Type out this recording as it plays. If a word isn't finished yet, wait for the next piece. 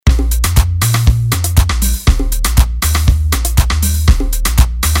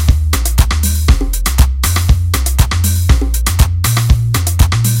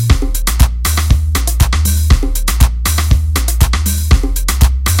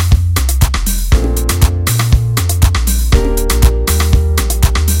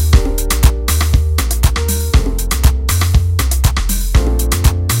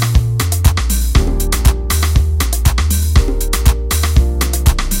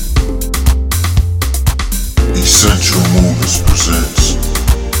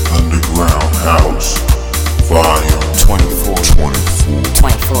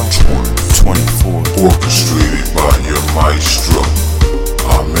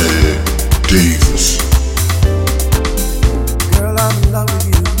Davis. Girl, I'm in love with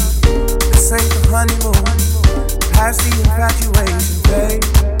you. This ain't the honeymoon. Past the infatuation, babe.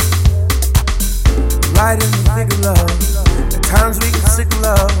 Right in the thick of love. At times we get sick of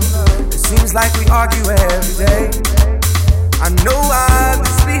love. It seems like we argue every day. I know I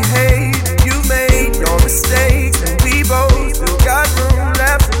misbehaved. You made your mistakes, and we both still got room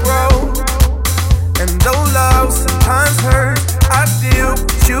left to grow. And though love sometimes hurts, I still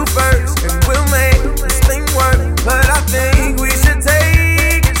put you first, and we'll make this thing work. But I think we should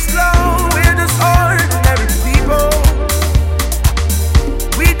take it slow. We're just ordinary people.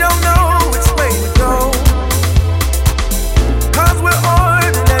 We don't know which way to go, 'cause we're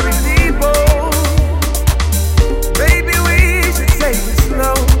ordinary people. Baby, we should take it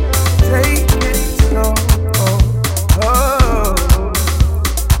slow. Take it slow. Oh, oh.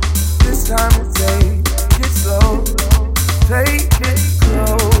 This time we'll take it slow. Take it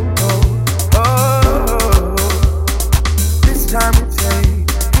slow. Oh, oh. This time we'll take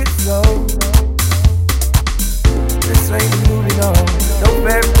it slow. This ain't a movie, no. No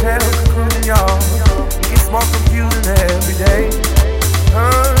fairy tale concluding, y'all. It gets more confusing every day.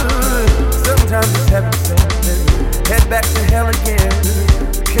 Sometimes it's heaven sent, then head back to hell again.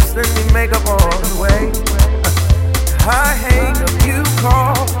 Kiss, then we make up on the way. I hang up, you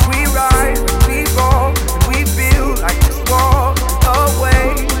call. We rise and we fall, and we feel like just walk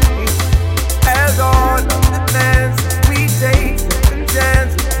away. As all of the plans we take second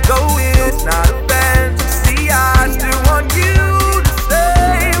chances, though it's not a fantasy, I still want you to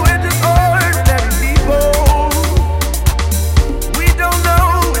stay. We're just ordinary people. We don't know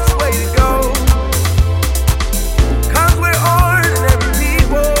which way to go, 'cause we're ordinary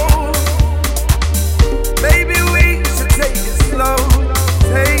people. Maybe we should take it slow.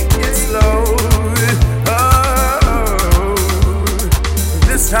 Take it slow. Oh,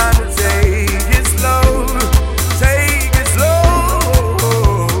 this time to take it slow. Take it slow.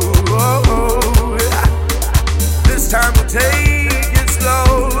 This time to take it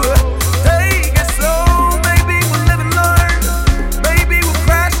slow. Take it slow. Maybe we'll live and learn. Maybe we'll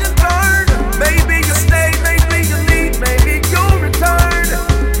crash and burn. Maybe you'll stay. Maybe you'll leave. Maybe you'll return.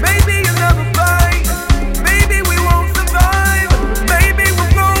 Maybe you'll never fight. Maybe we won't survive. Maybe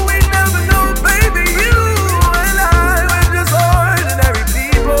we'll grow. We never know. Baby, you and I, we're just ordinary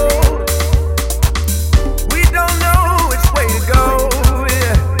people. We don't know which way to go.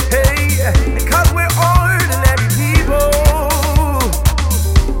 Hey, because we're ordinary people.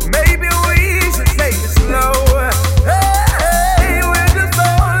 Maybe we should take it slow. Hey, we're just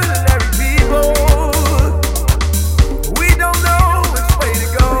ordinary people. We don't know which way to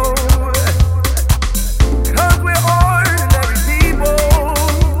go, 'cause we're ordinary people.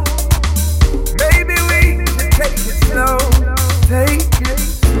 Maybe we should take it slow. Take it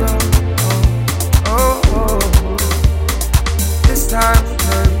slow. Oh, oh, oh. This time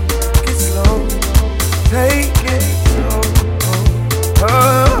take it slow. Take it slow. Oh,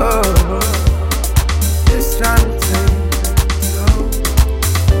 oh. This time take it slow.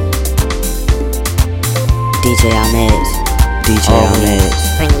 DJ Ahmed, DJ Ahmed,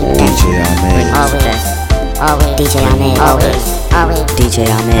 DJ Ahmed, Always, always, DJ Ahmed, always, always, DJ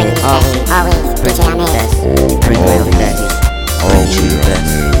Ahmed, always, DJ Ahmed, bring you the best,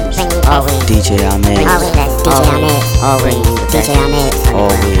 DJ Ahmed. always, DJ Ahmed, always, DJ Ahmed, always, DJ Ahmed,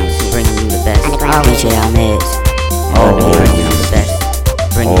 always, bring you the best, Underground. DJ Ahmed, Always. bring you the best,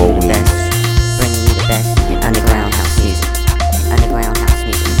 bring you the best, bring you the best in underground house music, underground house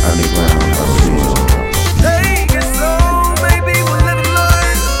music, Underground house music. Take it slow. Maybe we'll live and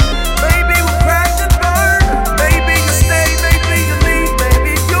learn. Maybe we'll crash and burn. Maybe you'll stay. Maybe you'll leave.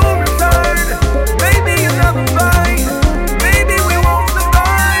 Maybe you'll return. Maybe you'll never fight. Maybe we won't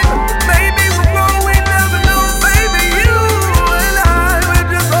survive. Maybe we'll grow. We never know. Baby, you and I, we're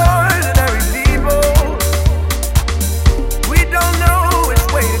just ordinary people. We don't know which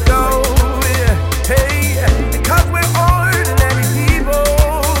way to go. Hey,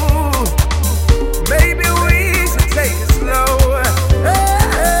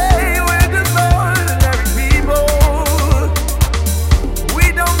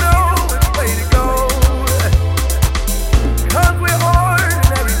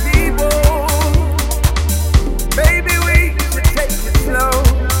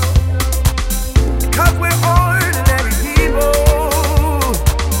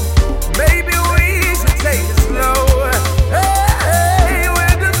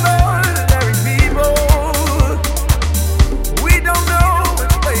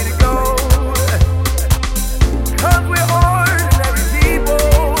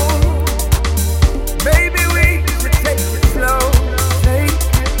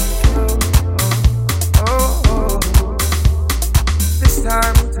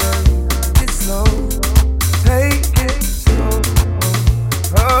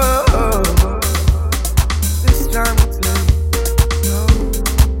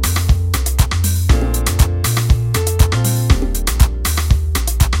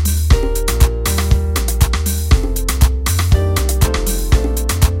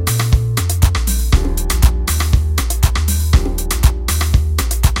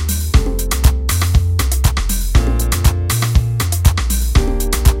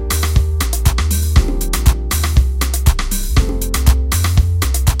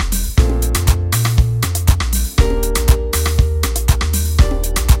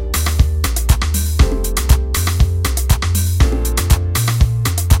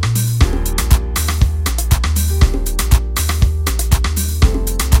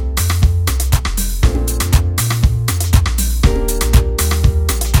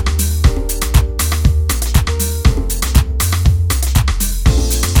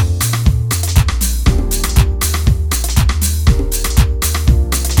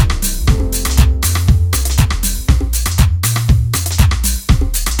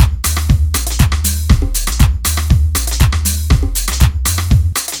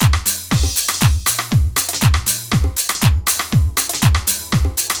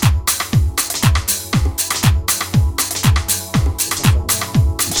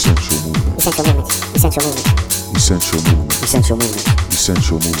 Essential movements. Essential movements. Essential movement. Essential movement.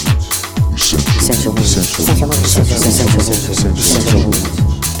 Essential movement. Essential movement. Essential movements. Essential movement. Essential movement.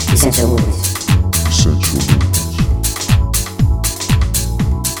 Essential movement. Essential movement.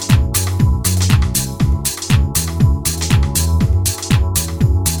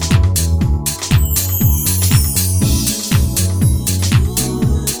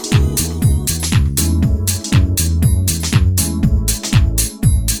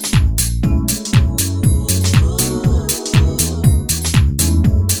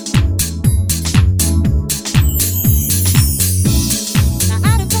 Now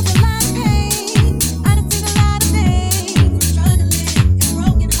I done felt a lot of pain, I done seen a lot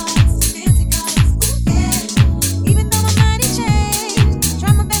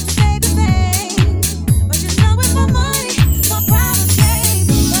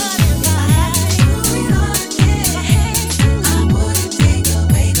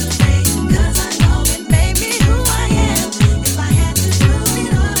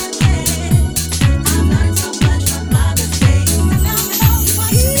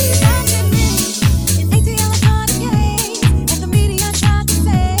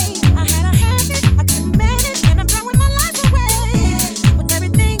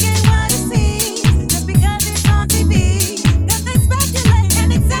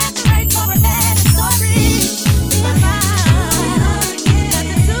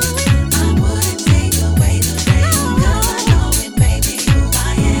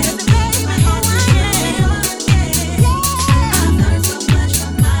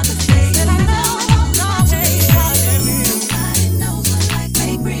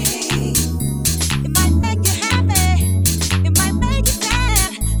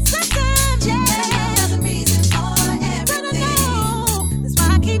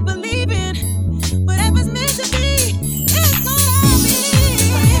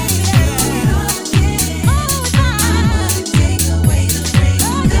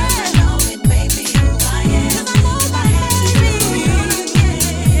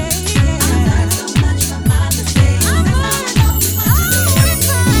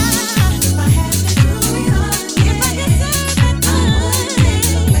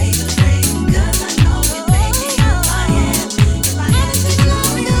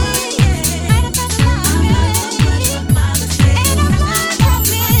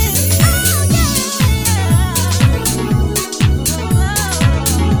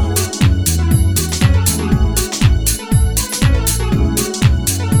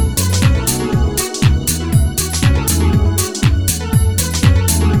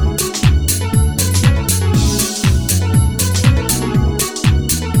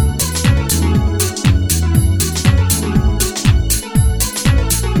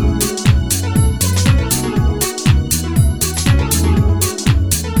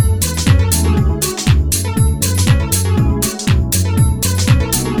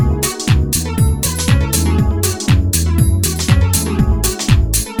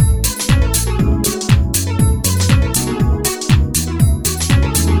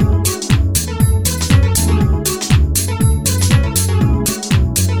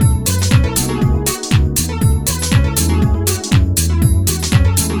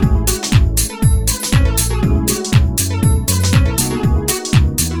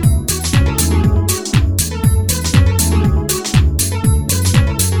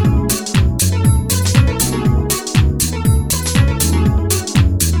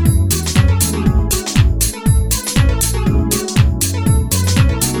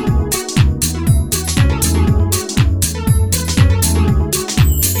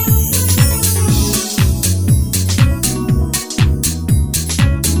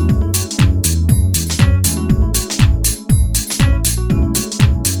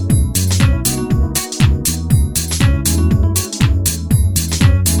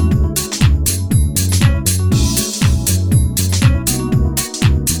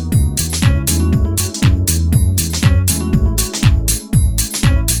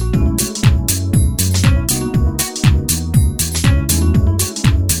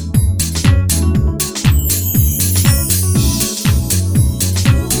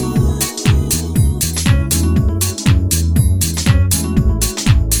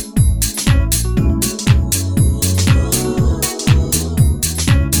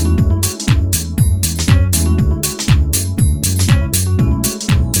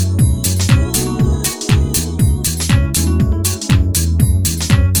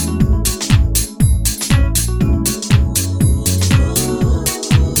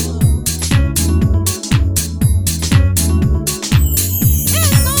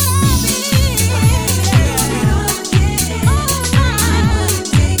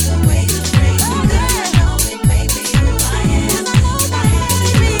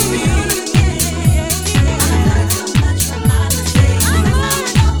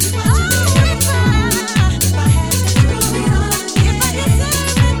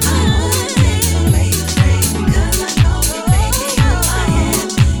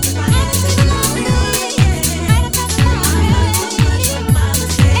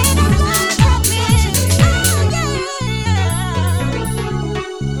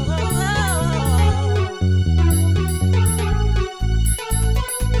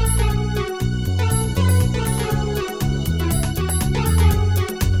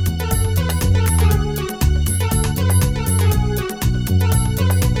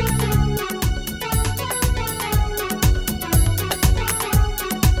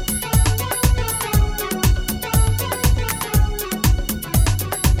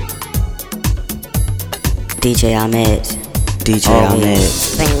DJ Ahmed. DJ Ahmed.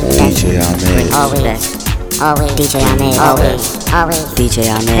 DJ Ahmed. Always. DJ Ahmed. Always. DJ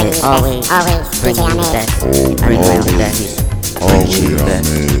Ahmed. Always. Bring you the best. Underground best. Always.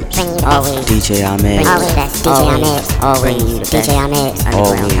 Always. DJ Ahmed. Always. Bring you the best. DJ Ahmed.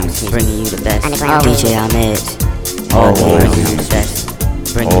 Underground house. Bringing you the best. Underground. DJ Ahmed. Bringing you the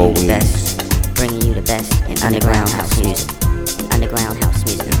best. Bringing you the best. Bringing you the best in underground house music. Underground house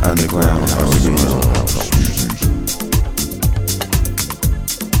music. Underground house music.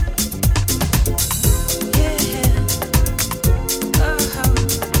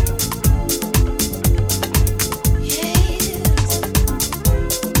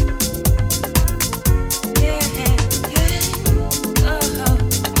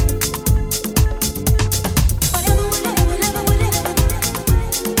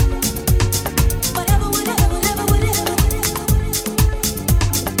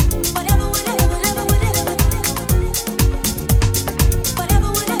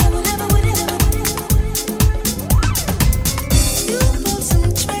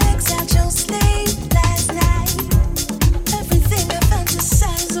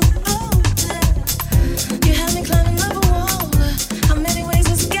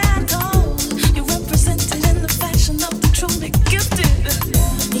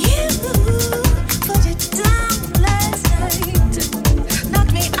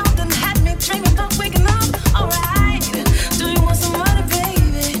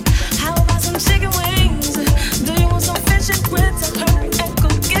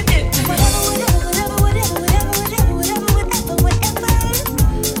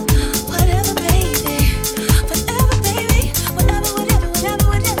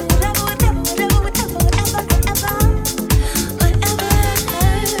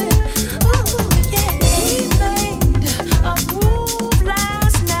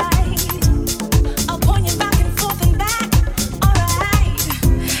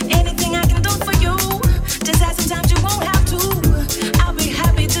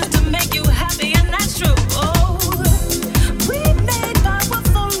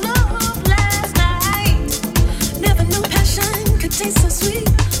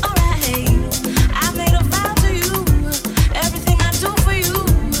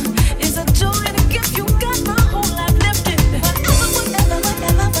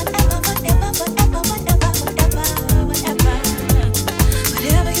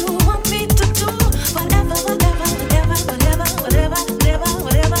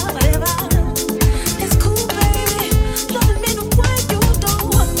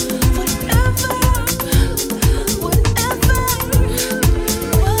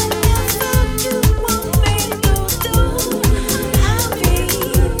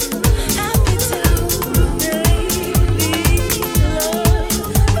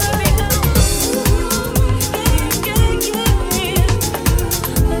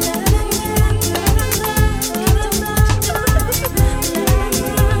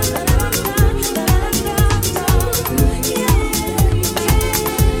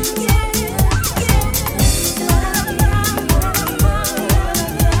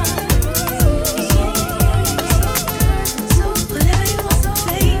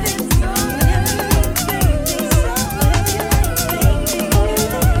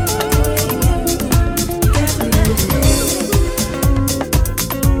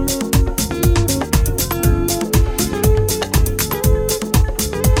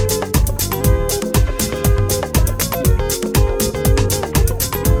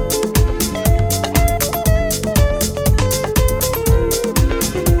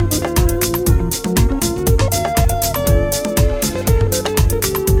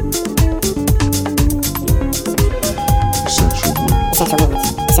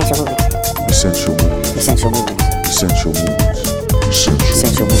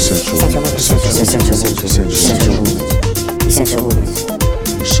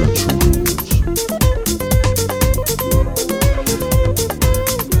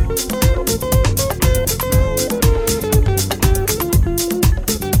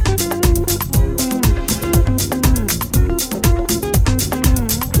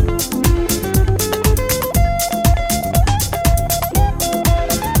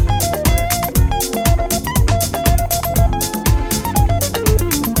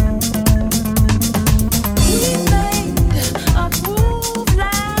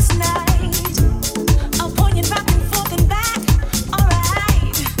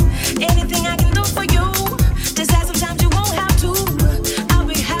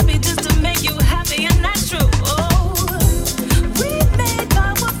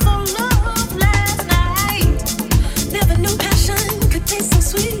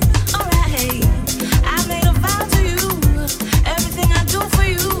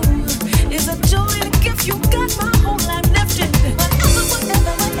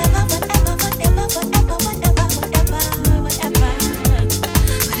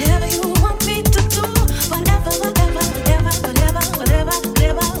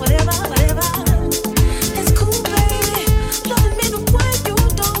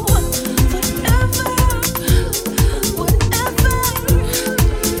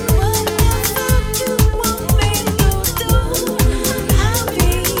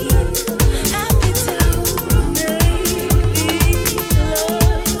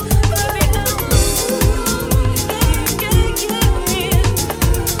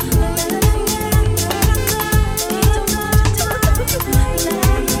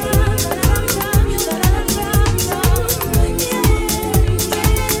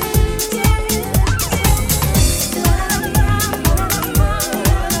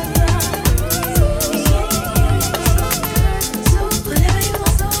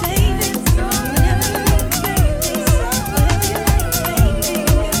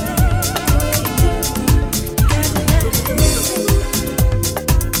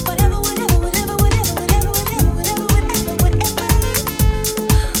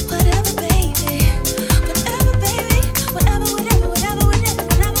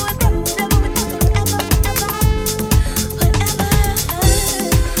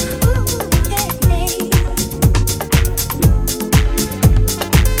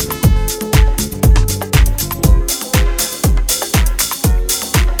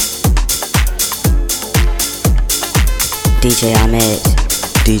 DJ Ahmed,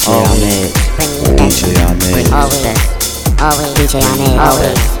 DJ Ahmed, DJ Ahmed, Always DJ Ahmed.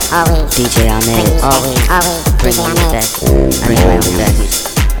 Always DJ Ahmed, always bring you the best, underground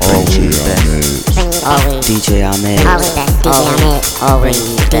best, always DJ Ahmed, always best DJ Ahmed. always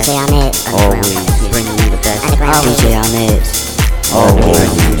DJ Ahmed. always bring you the best, DJ Ahmed, always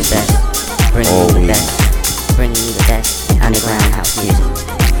bring you the best, bring you the best, bring you the best, underground house music,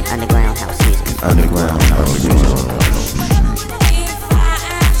 underground house music, underground house music.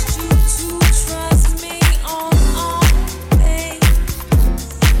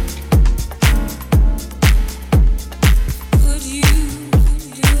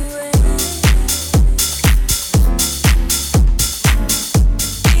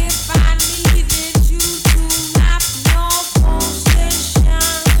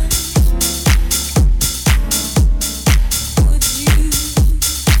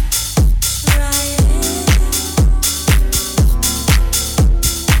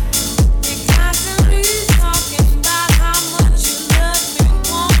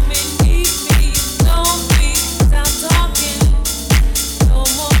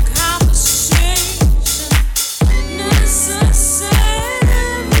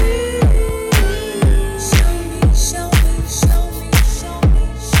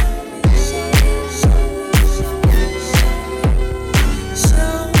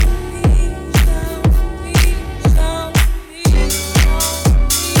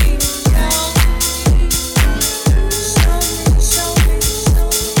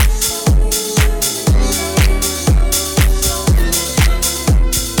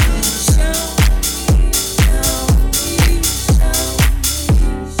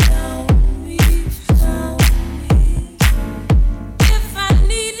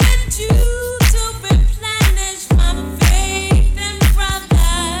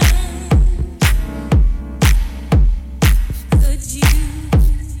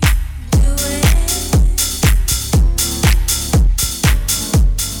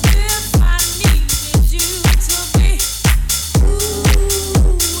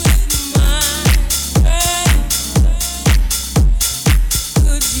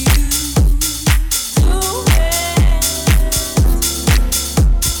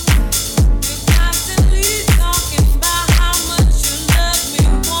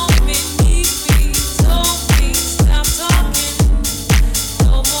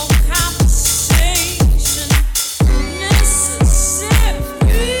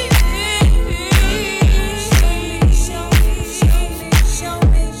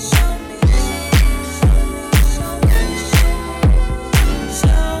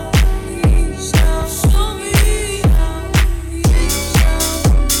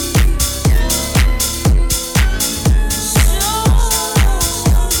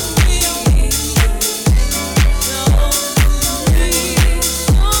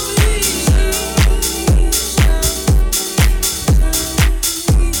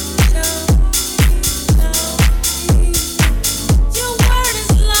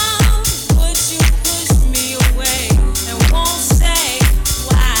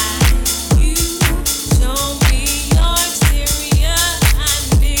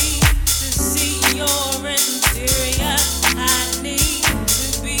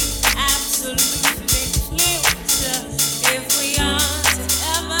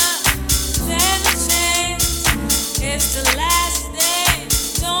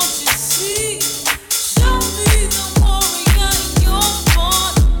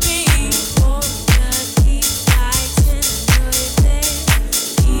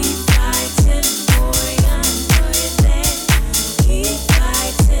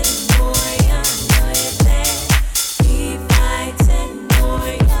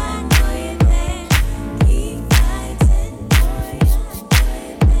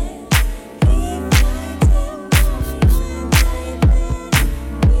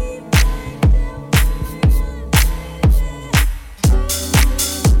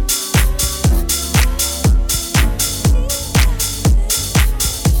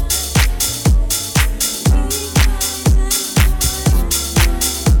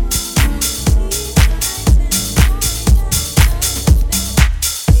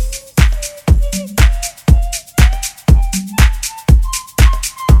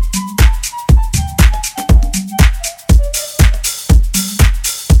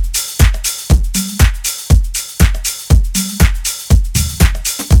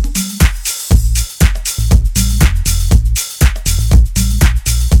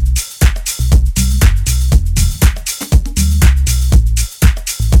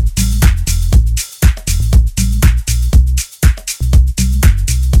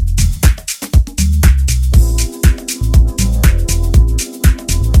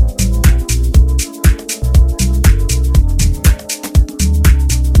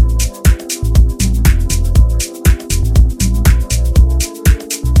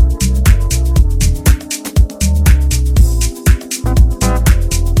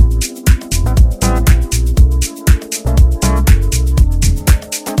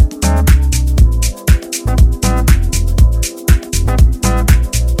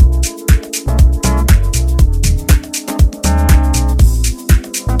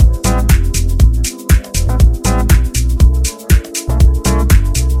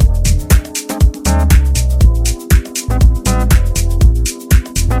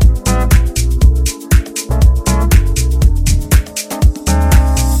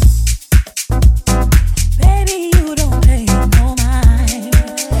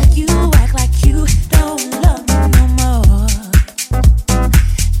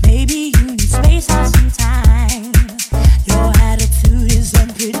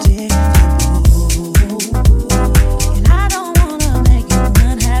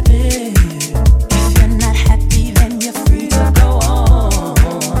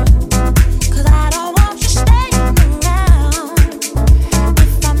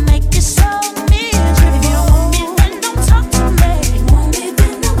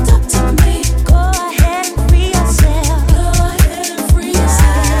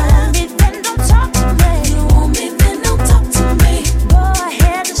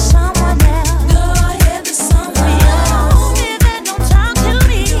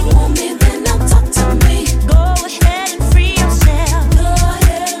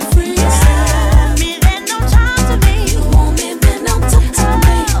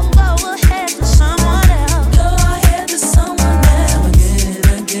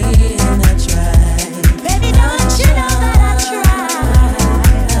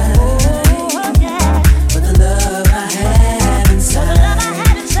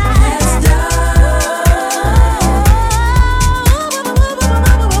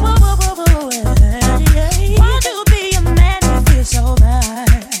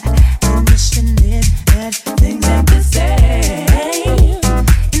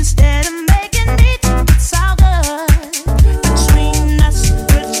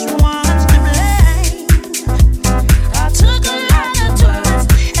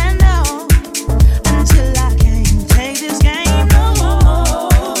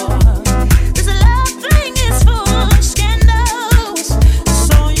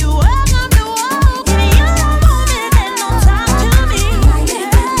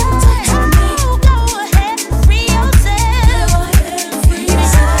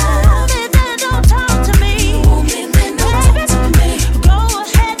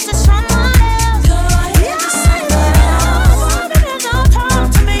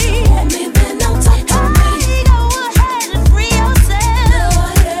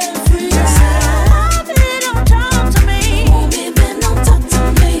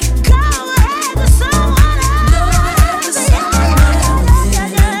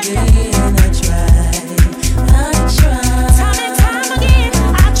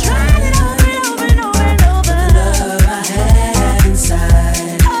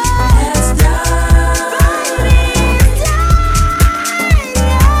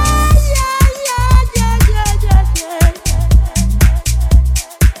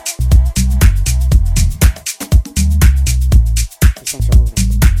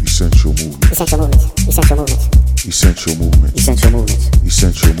 Essential movement. Essential movement. Essential movement. Essential movement.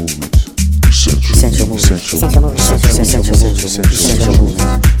 Essential movement. Essential movement. Essential movement. Essential movement. Essential movement. Essential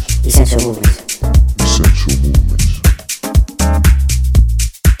movement. Essential movement. Essential movement.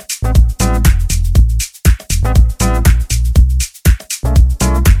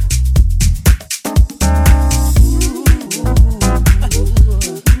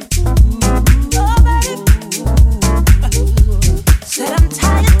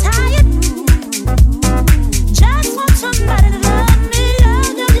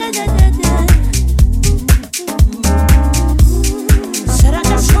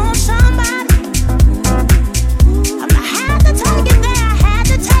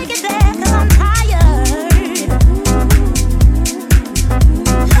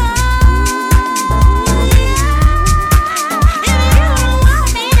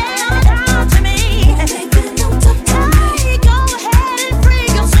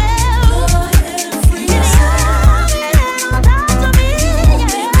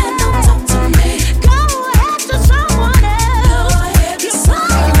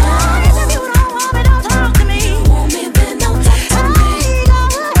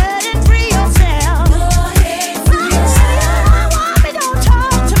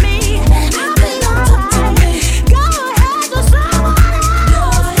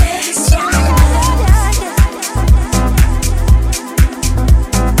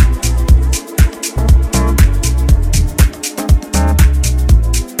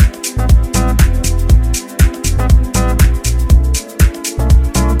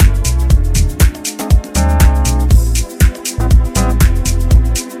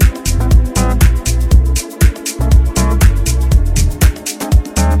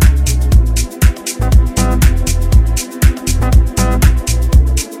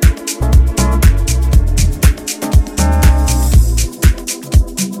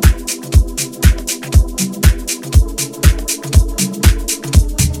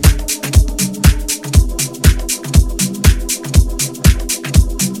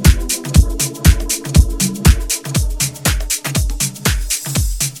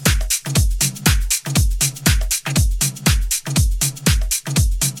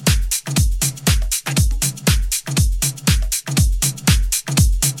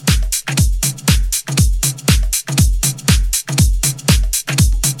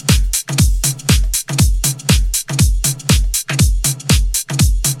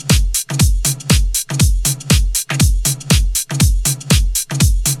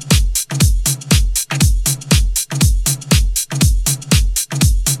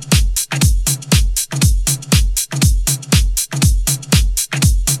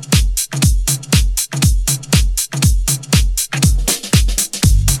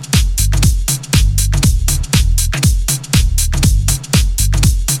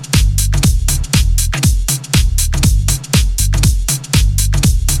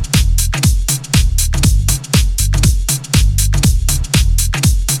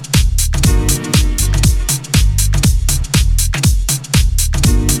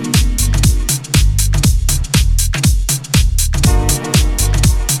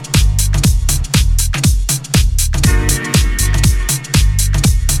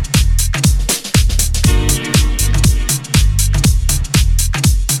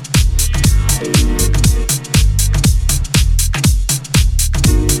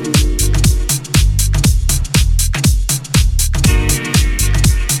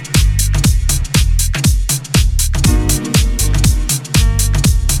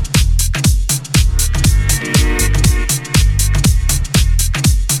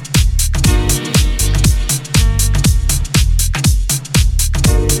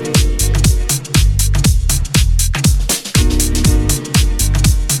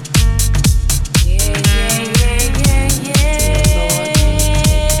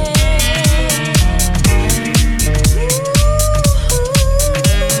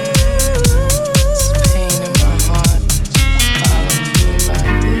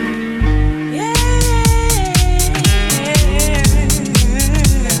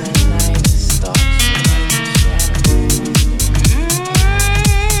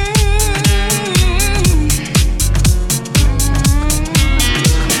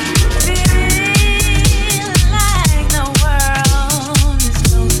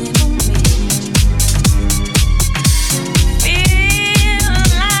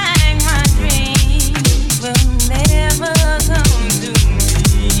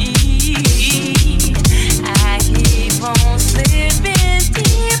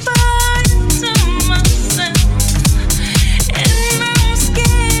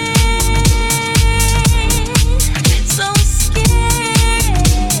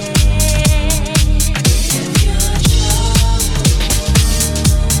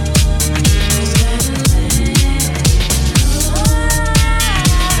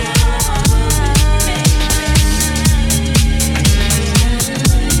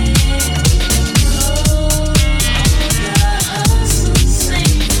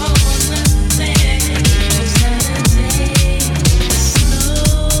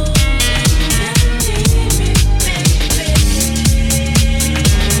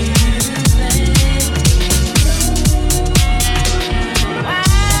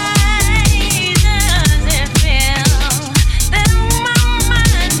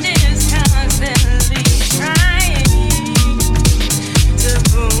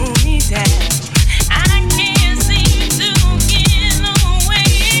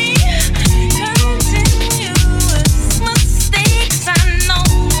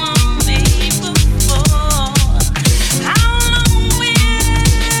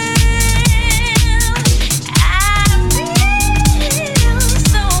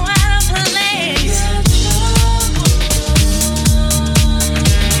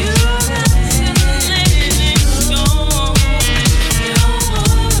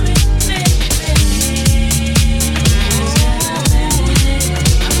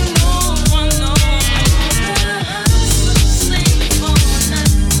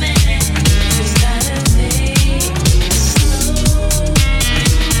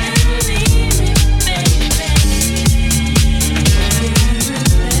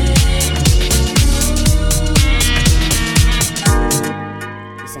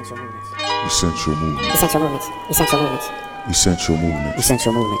 Essential movements. Essential movements. Essential movements.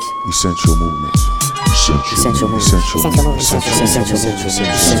 Essential movements. Essential movements. Essential movements. Essential movements.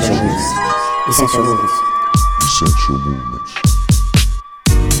 Essential movements. Essential movements. Essential movements. Essential movements.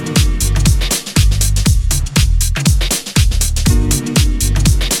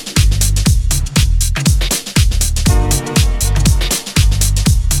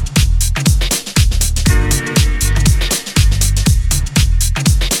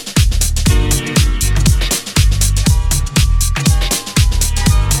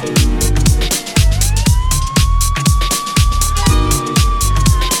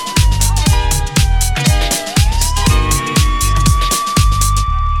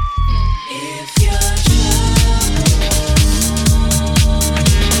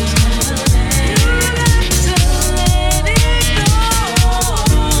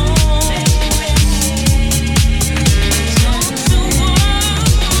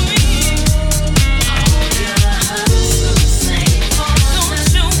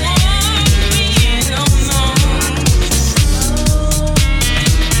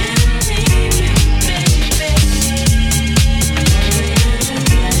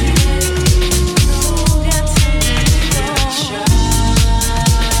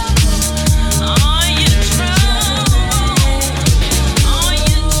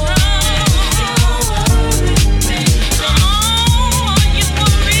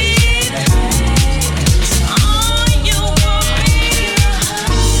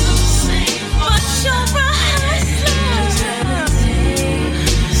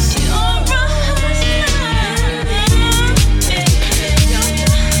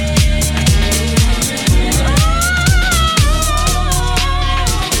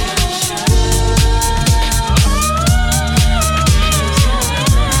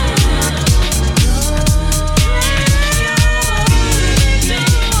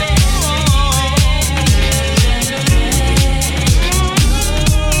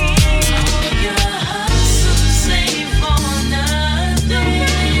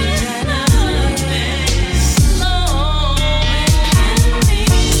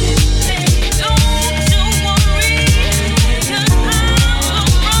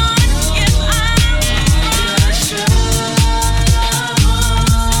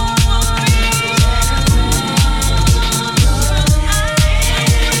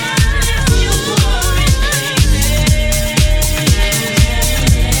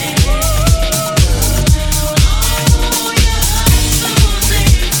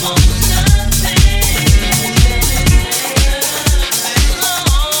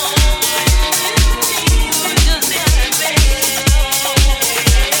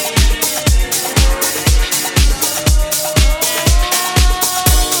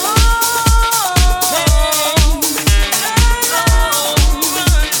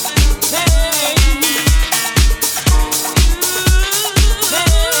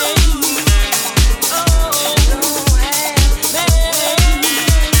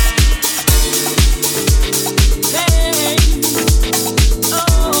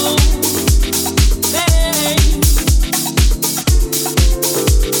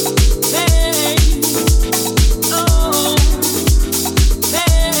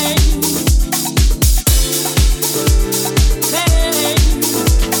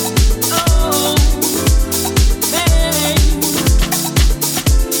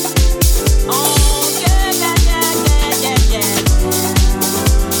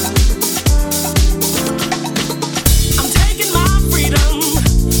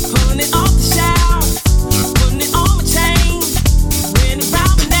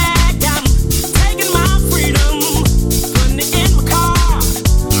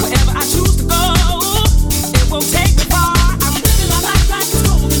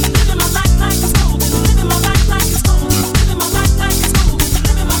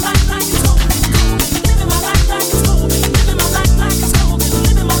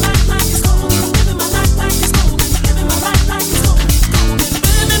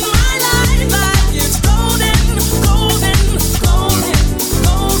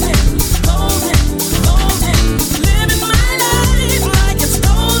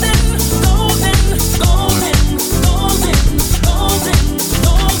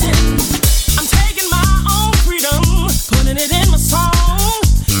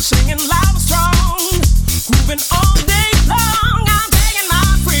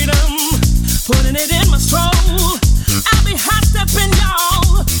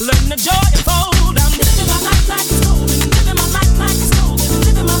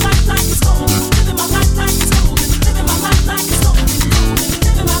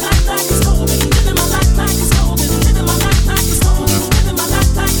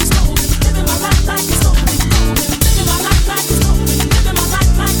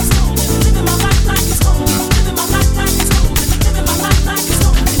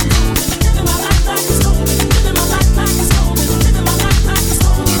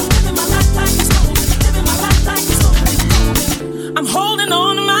 holding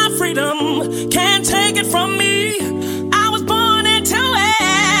on to my freedom. Can't take it from me. I was born into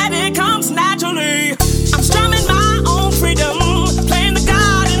it. It comes naturally. I'm strumming my own freedom, playing the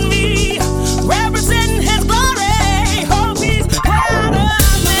God in me, representing His glory. Hope He's proud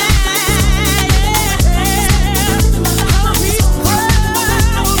of me. Hope He's proud of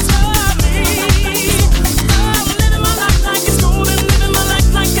me. I'm living my life like it's golden, living my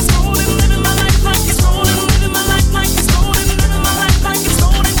life like it's golden, living my life like it's golden, living my life like it's golden, living my life like it's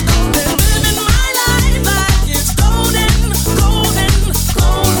golden, golden, living my life like it's golden, golden,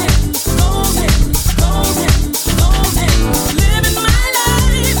 golden, golden, golden, golden, living my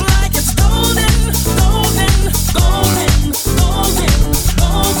life like it's golden, golden, golden, golden,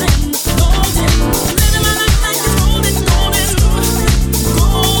 golden, golden, living my life like it's golden,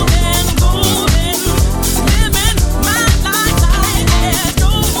 golden, golden, golden, living my life like it's golden,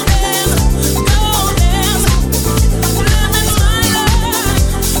 golden, living my life,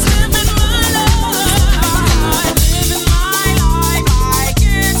 living my life, living my life like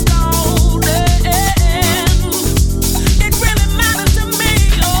it's golden. It really matters to me,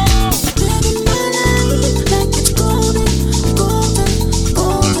 oh. Living my life like it's golden,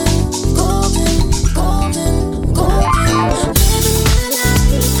 golden, golden, golden, golden, golden. Living my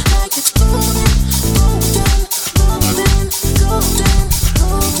life like it's golden, golden, golden, golden,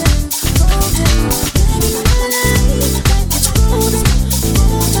 golden, golden. Living my life like it's golden,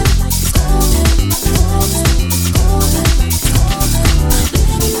 golden, like it's golden, golden, golden,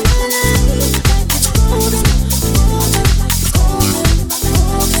 like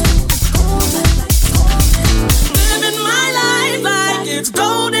it's golden. Living my life like it's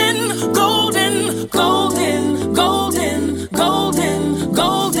golden, golden, like it's golden, golden, golden, like it's golden. Living my life like it's golden, golden, golden, golden, golden,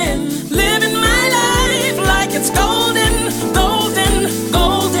 golden. Living my life like it's golden, golden,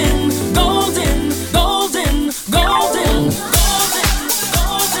 golden, golden,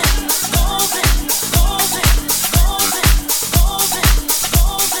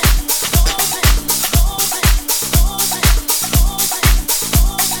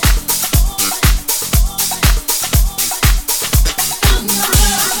 golden, golden,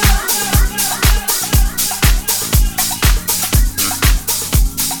 golden, golden, golden,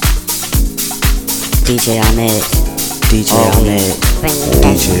 golden, DJ Ahmed, DJ Ahmed, bring me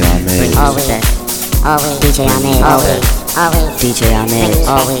DJ Ahmed, always, always, DJ Ahmed, always, always, DJ Ahmed,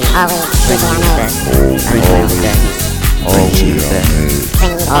 always, always, DJ Ahmed, bring me the best, always, always, DJ Ahmed,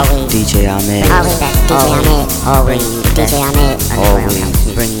 always, DJ Ahmed, always, DJ Ahmed,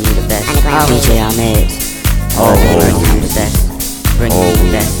 always, bring you the best, DJ Ahmed, always, bring you the best, bring you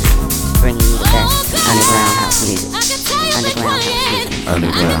the best, bring you the best, underground house music, underground house music,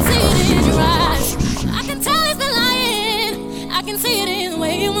 underground house music. I can tell he's been lying. I can see it in the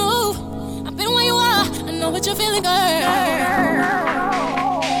way you move. I've been where you are. I know what you're feeling, girl.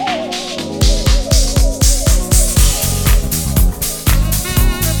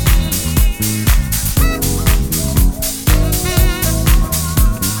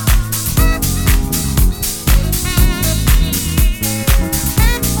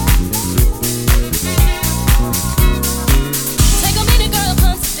 Take a minute, girl,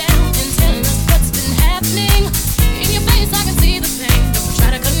 come sit down and tell us what's been happening. In your face, I can see the pain. Don't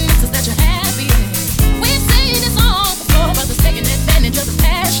try to convince us that you're happy. We've seen this all before, but the second it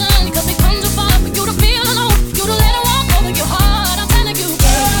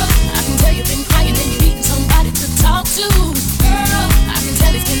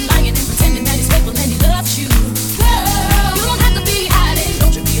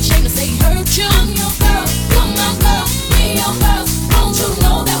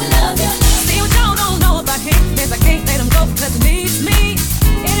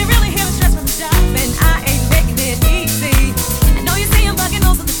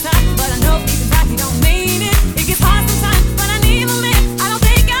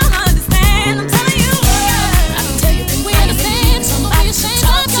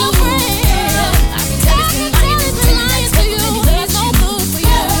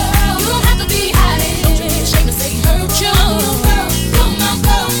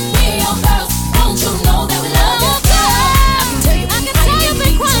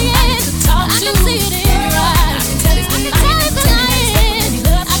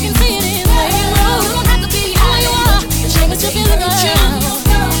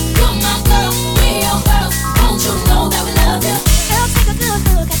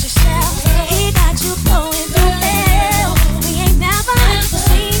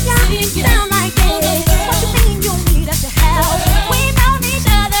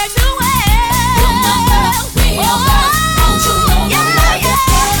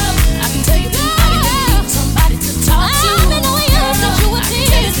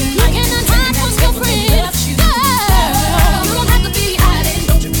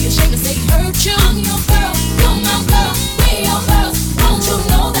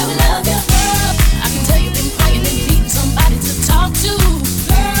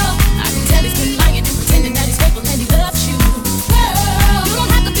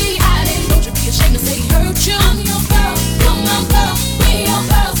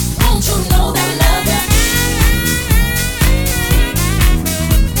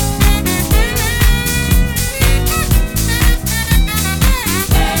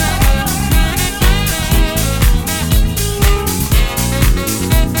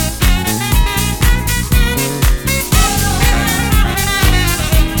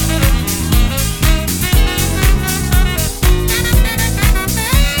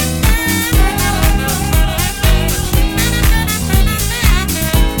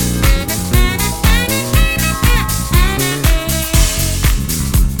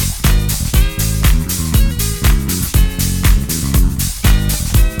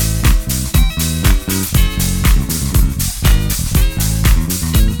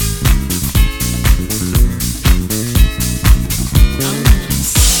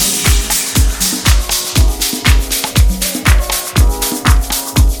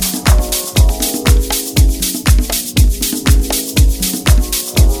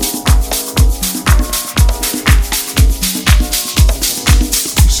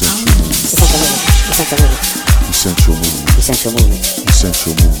Essential movement. Essential movement.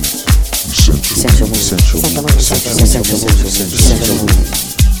 Essential movement. Essential movement. Essential movement. Essential movement. Essential movement.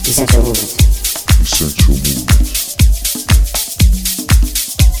 Essential movement. Essential movement.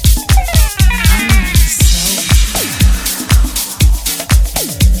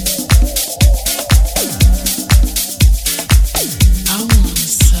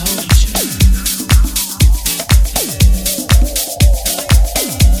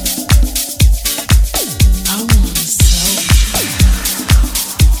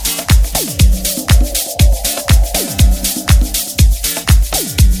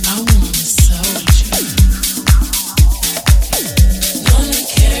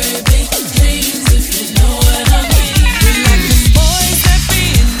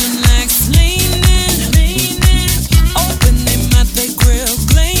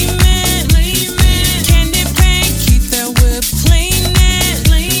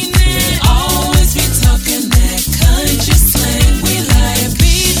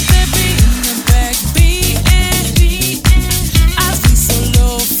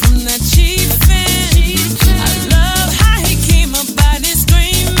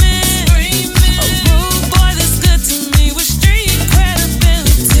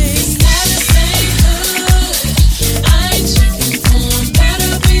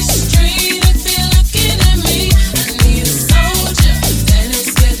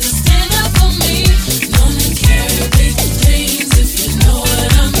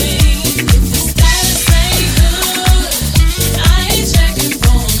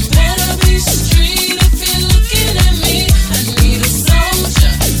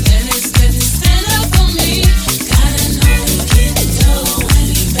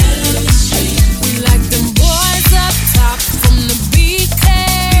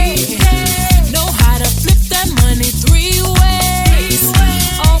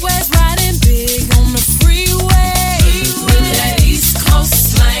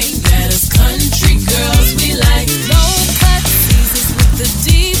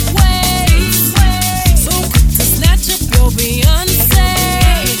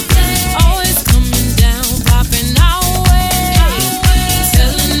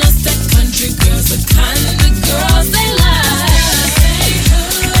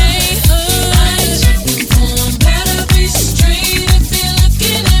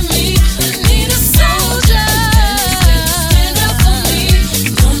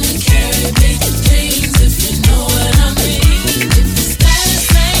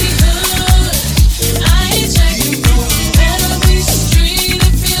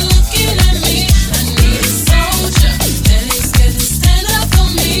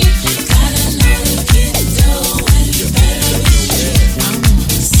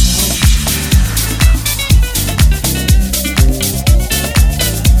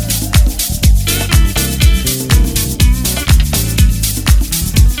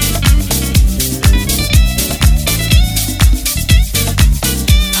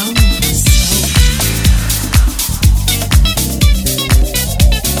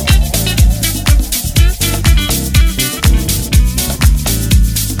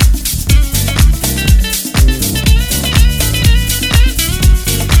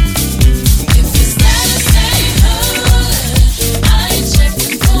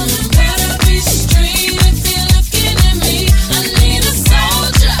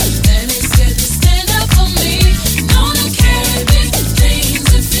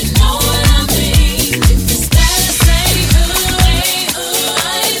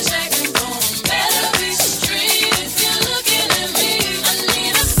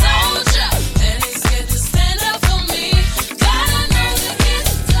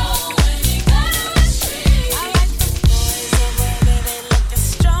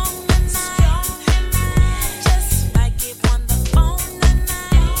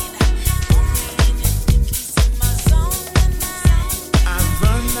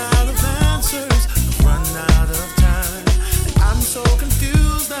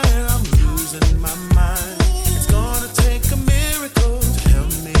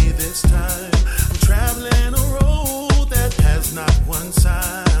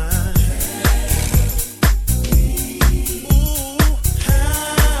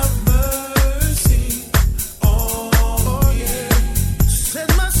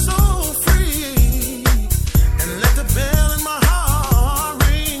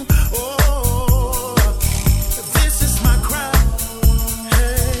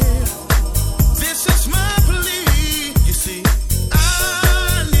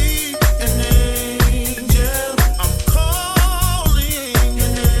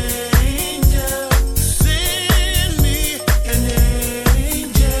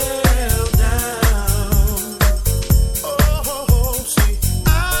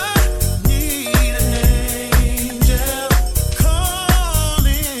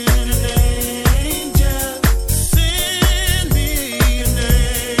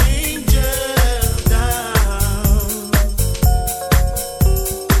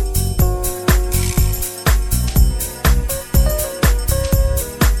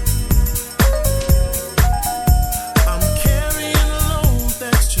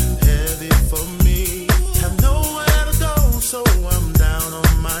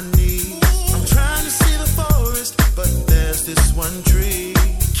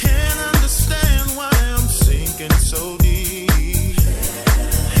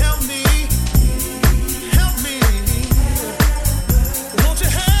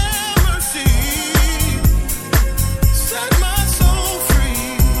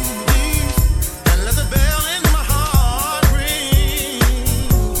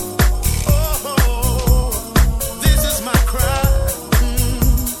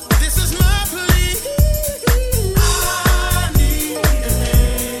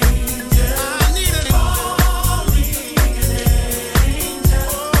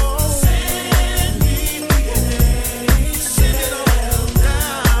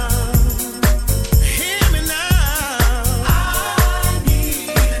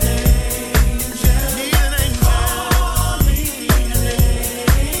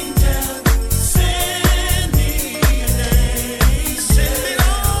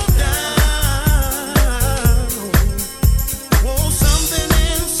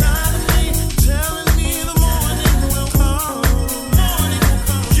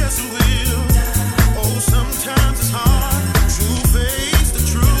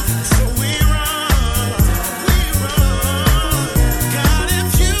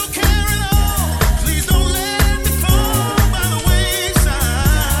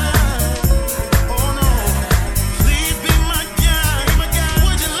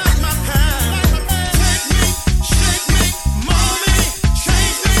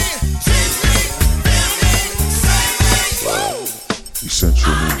 Essential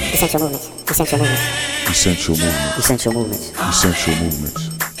movement. Essential movement. Essential movement. Essential movement. Essential movement. Essential movement.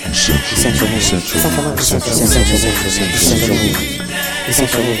 Essential Essential movement. Essential movement. Essential movement.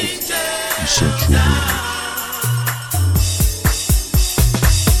 Essential movement. Essential movement.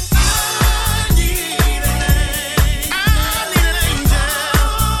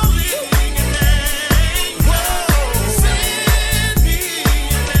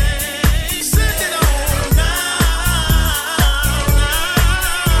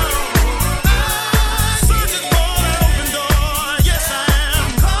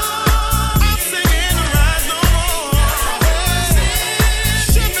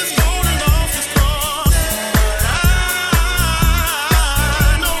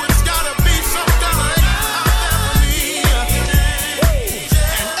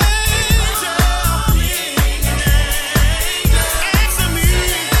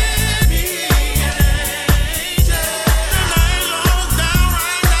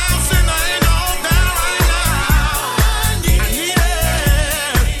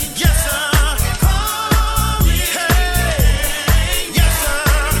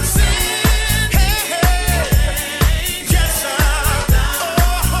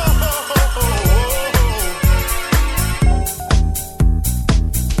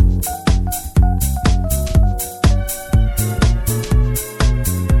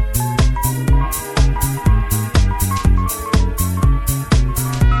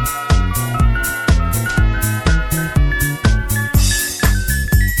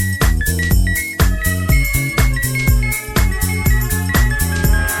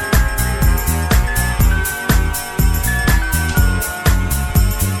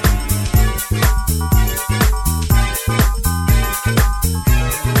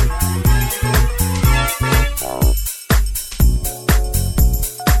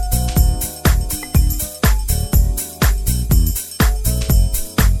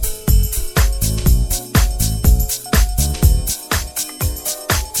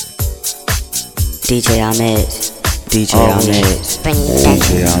 DJ Ahmed, DJ Ahmed, Bring you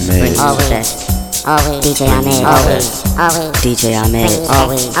DJ Ahmed, bring always best. Always DJ Ahmed, always, always. DJ Ahmed,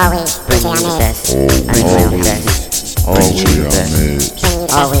 Always, always. bring DJ you the Ahmed. best, underground best, always the best.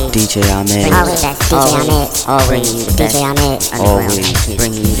 Always. DJ Ahmed, Always best. DJ Ahmed.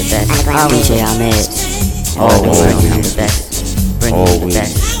 bring you the best, DJ Ahmed. always bring you the best. Underground DJ Ahmed, always bring you the best, bring you the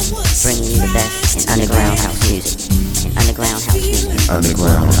best, bring you the best in underground house music, in underground house music.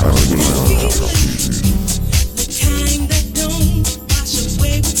 Underground house music. The kind that don't wash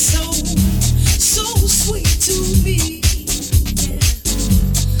away with so sweet to me. Yeah.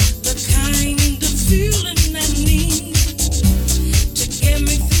 The kind of feeling I need to get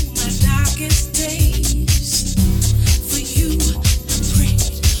me through my darkest days. For you, I pray.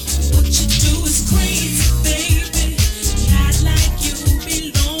 What you do is crazy, baby. Not like you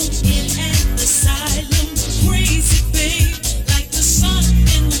belong in an asylum. Crazy, babe. Like the sun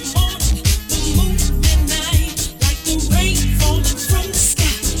in the morning, the moon.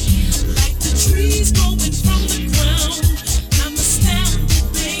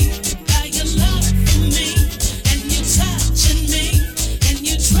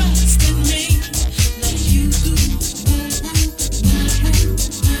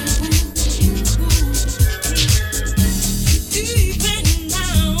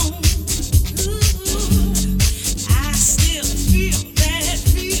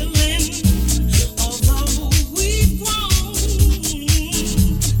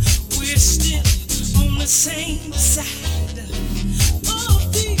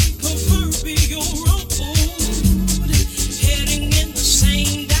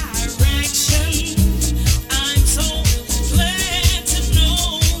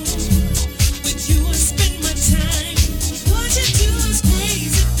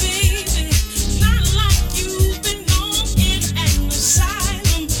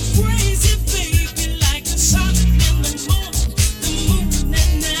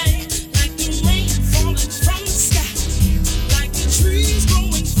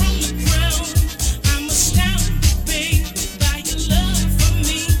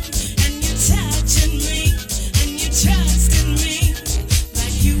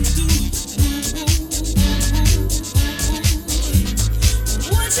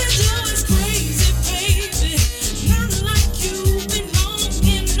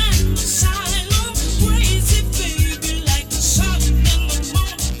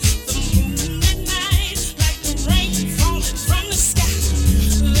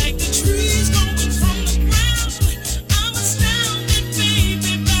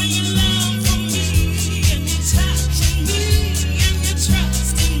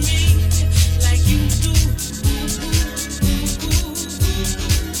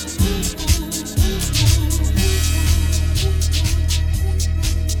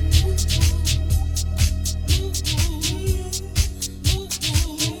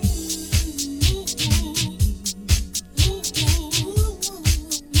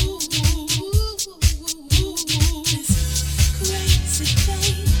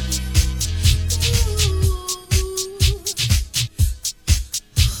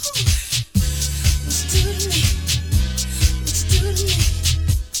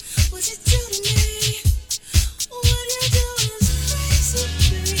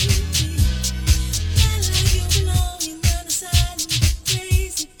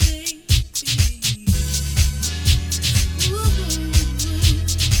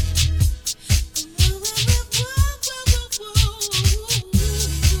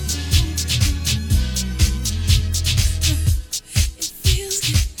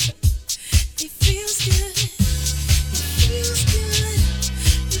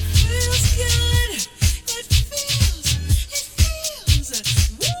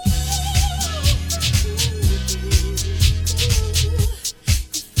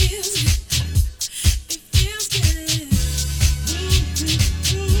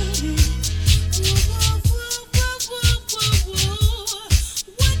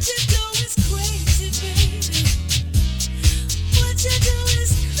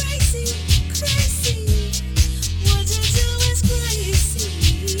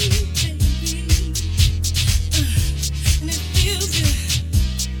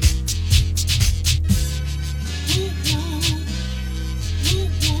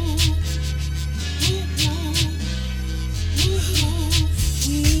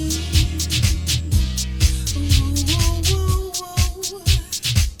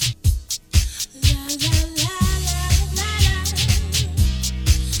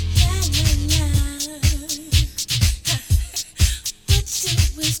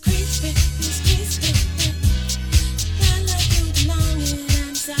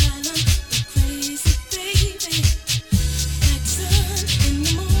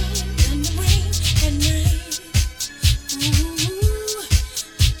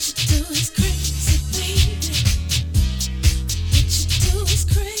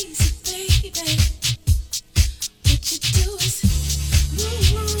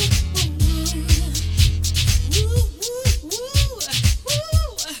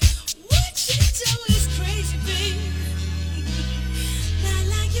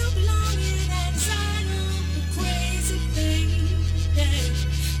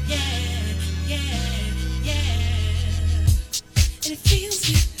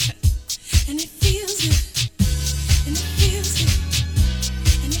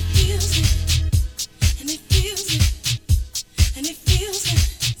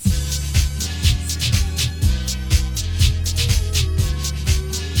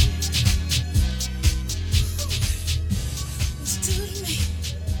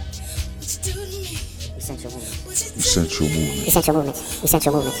 Essential movement.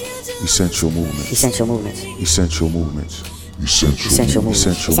 Essential movement. Essential movement. Essential movement. Essential movement. Essential movement.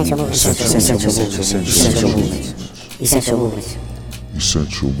 Essential movement. Essential movement. Essential movement. Essential movement.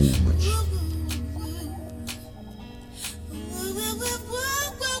 Essential movement.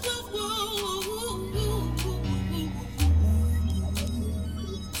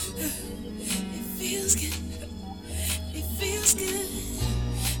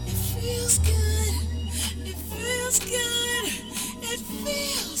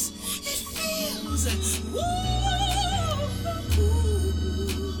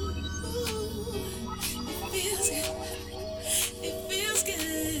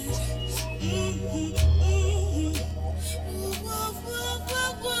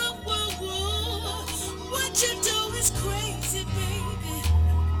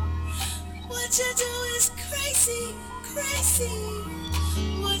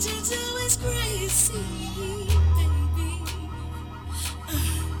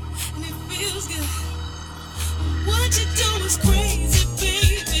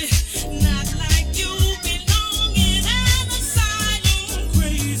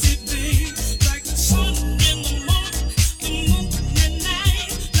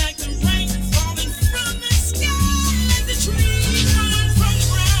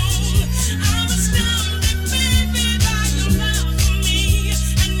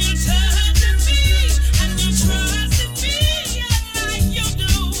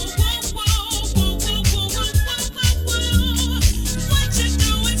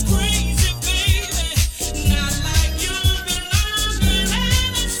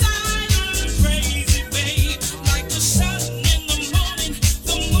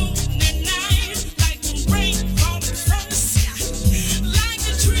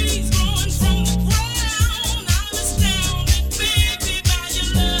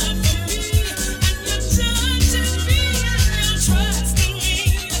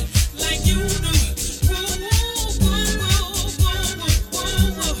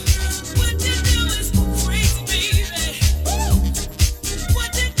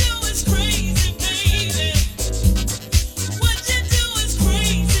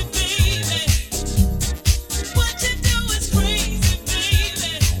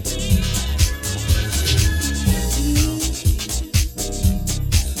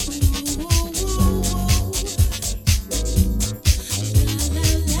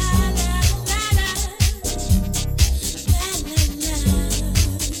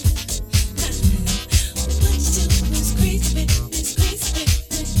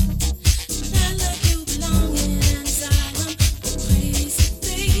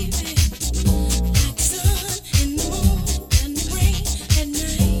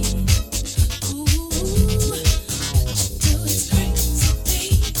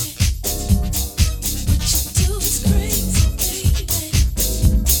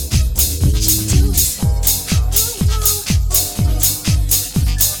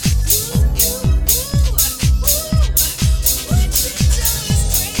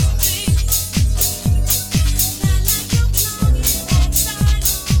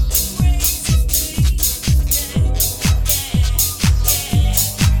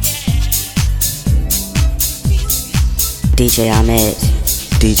 DJ Ahmed.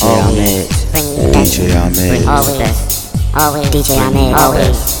 DJ Ahmed. DJ Ahmed. Always. DJ Ahmed.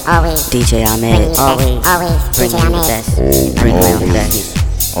 Always. DJ Ahmed. Always. Bring you the best. Bring you the best.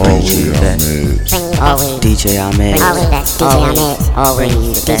 DJ Ahmed. Always. DJ Ahmed. Always. Bring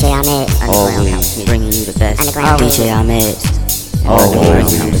you the best. DJ Ahmed. Always. Bring you the best. Underground. DJ Ahmed. Bring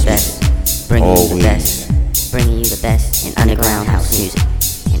you the best. Bring you the best. Bring you the best in underground house music.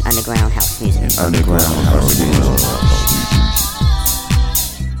 underground house music. Underground house music.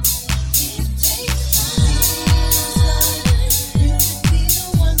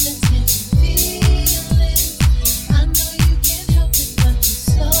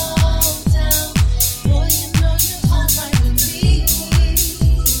 Slow down, boy,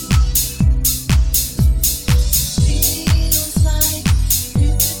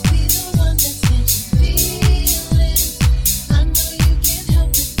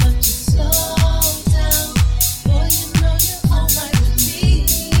 you know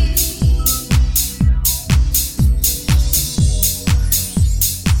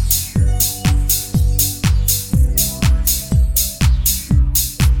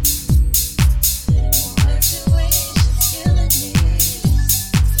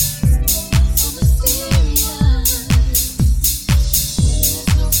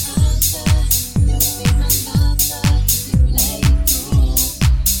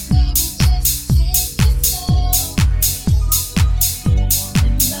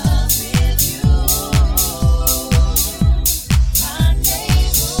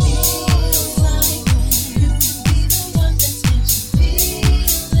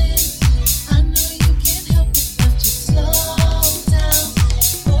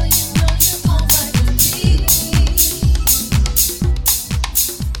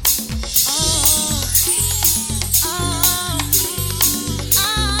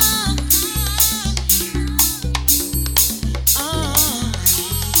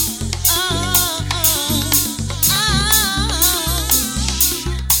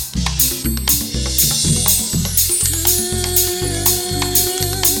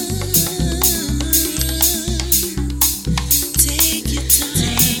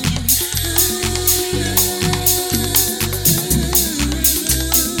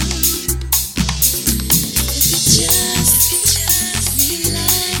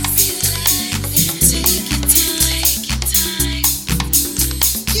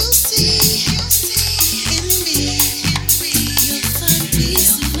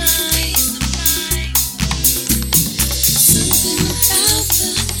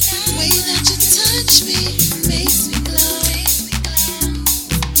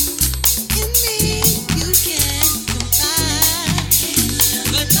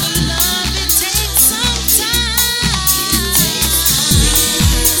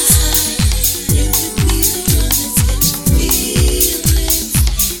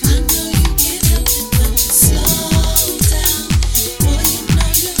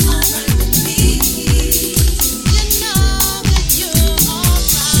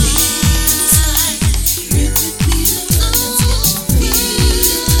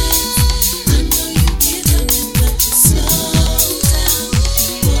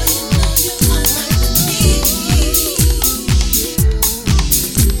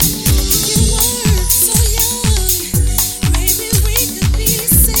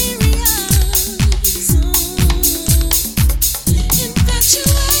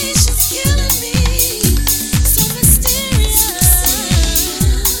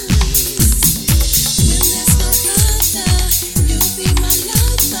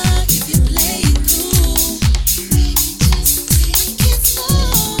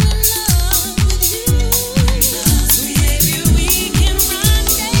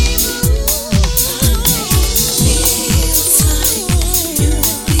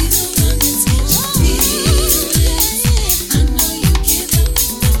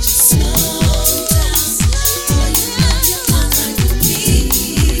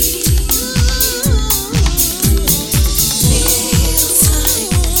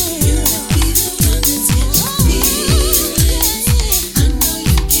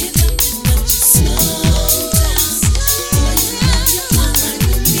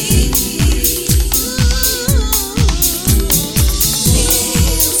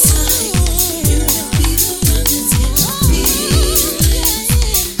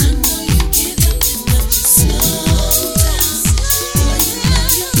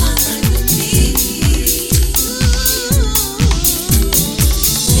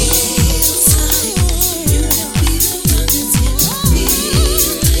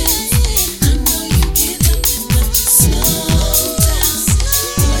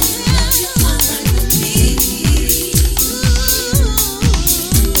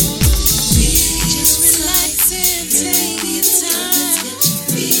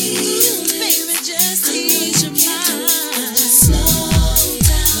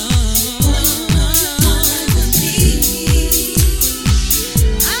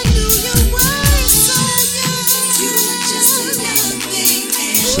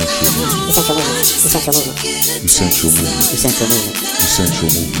Essential movement. Essential movement. Essential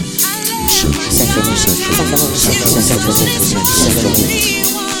movement. Essential movement. Essential movement.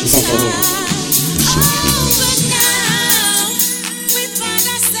 Essential movement. We find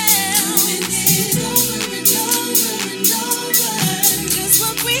ourselves over and over and over. 'Cause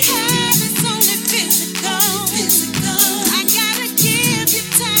what we have is only physical. I gotta give you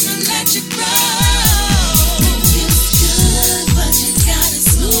time to let you grow. It feels good, but you gotta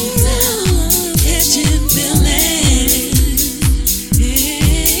slow down. Get your feeling.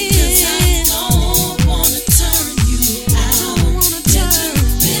 'Cause I don't wanna turn you out. Get your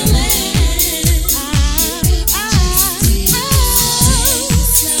feeling.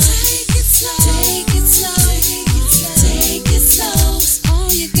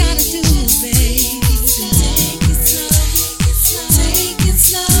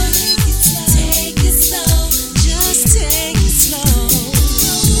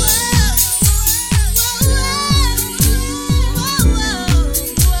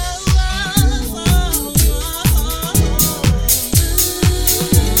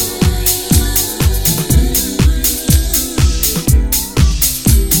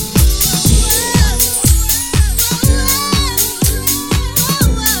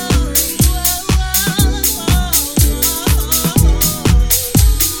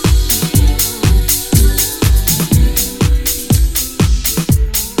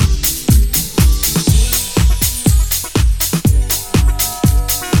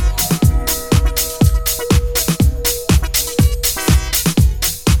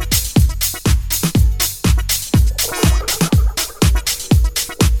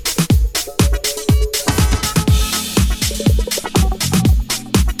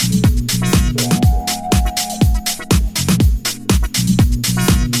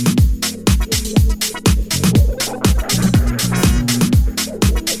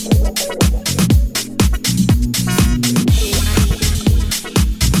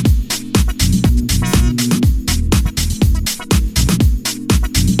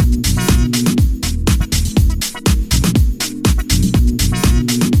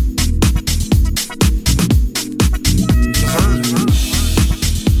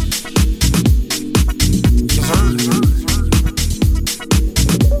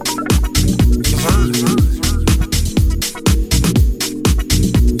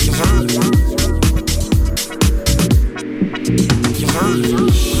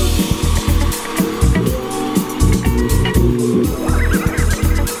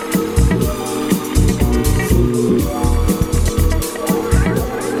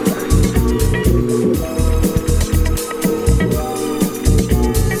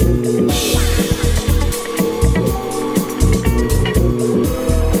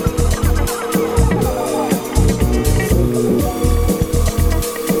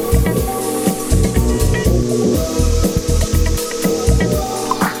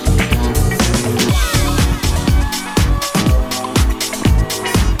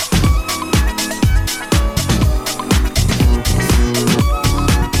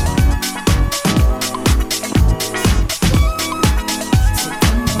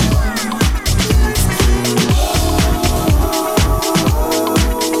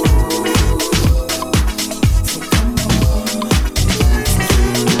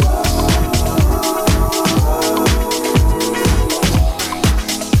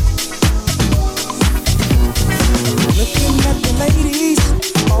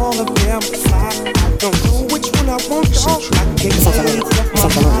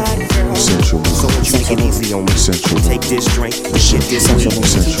 Take this drink, shit this weed.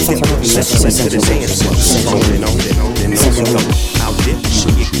 Let's listen to the dance. On and on and on and on we go. I'll dip you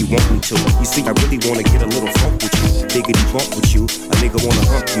if you want me to. You see, I really wanna get a little funk with you. Biggity bump with you. A nigga wanna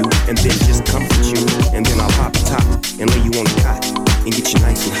hump you and then just comfort you. And then I'll pop the top and lay you on the cot and get you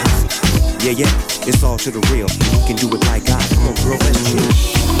nice and hot. Yeah, it's all to the real. You can do it like God. Come on, girl, let's chill.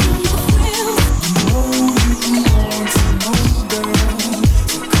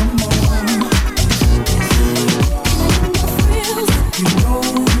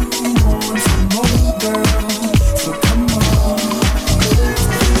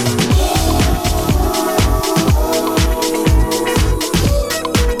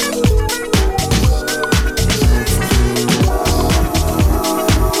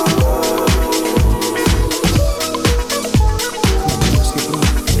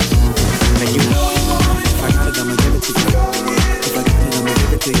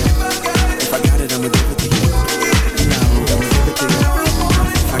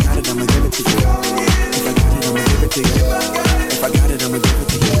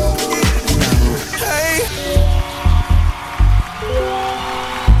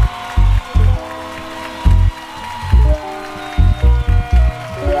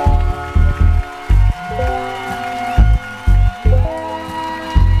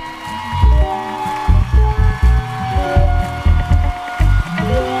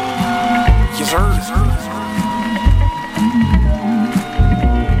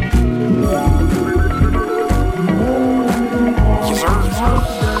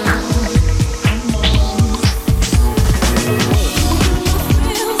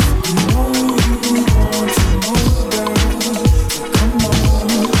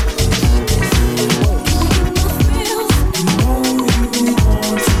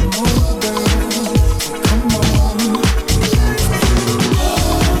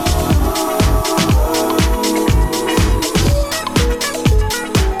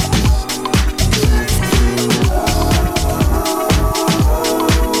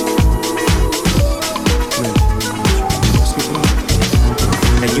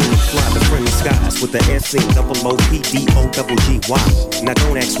 L-O-P-D-O-G-G-Y. Now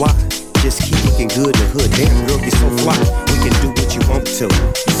don't ask why. Just keep looking good in the hood. Damn, girl, you're so fly. We can do what you want to.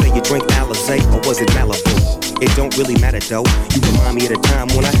 You say you drink Alizé or was it Malibu? It don't really matter though. You remind me of the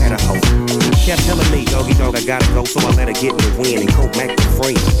time when I had a hoe. Kept telling me, doggy dog, I gotta go, so I let her get in the wind and coat Mac the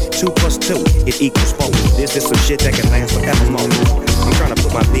friend. 2 + 2, it equals 4. This is some shit that can last forevermore. I'm trying to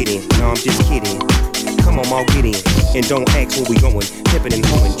put my bid in. No, I'm just kidding. Come on, I'll get in. And don't ask where we going. Pippin' and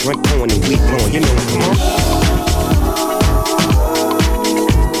hoeing, drink pouring and weed blowing. You know what, come on.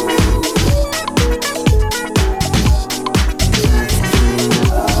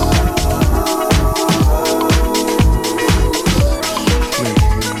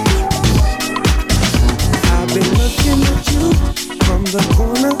 The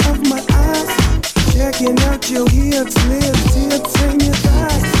corner of my eyes, checking out your hips, lips, tips, and your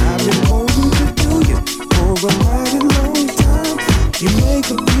thighs. I've been holding to do you for a mighty long time. You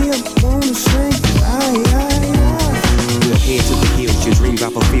make a pimp wanna sing, aye, aye, aye. We'll head to the hills, your dreams I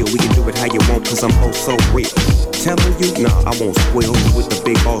fulfill. We can do it how you want, cause I'm oh so real. Telling you, nah, I won't squeal. With the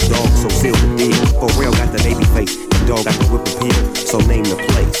big boss dog, so seal the deal. For real, got the baby face, the dog got the whip appeal. So name the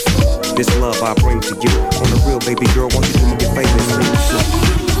place. This love I bring to you. On the real, baby girl, won't you do me your favor?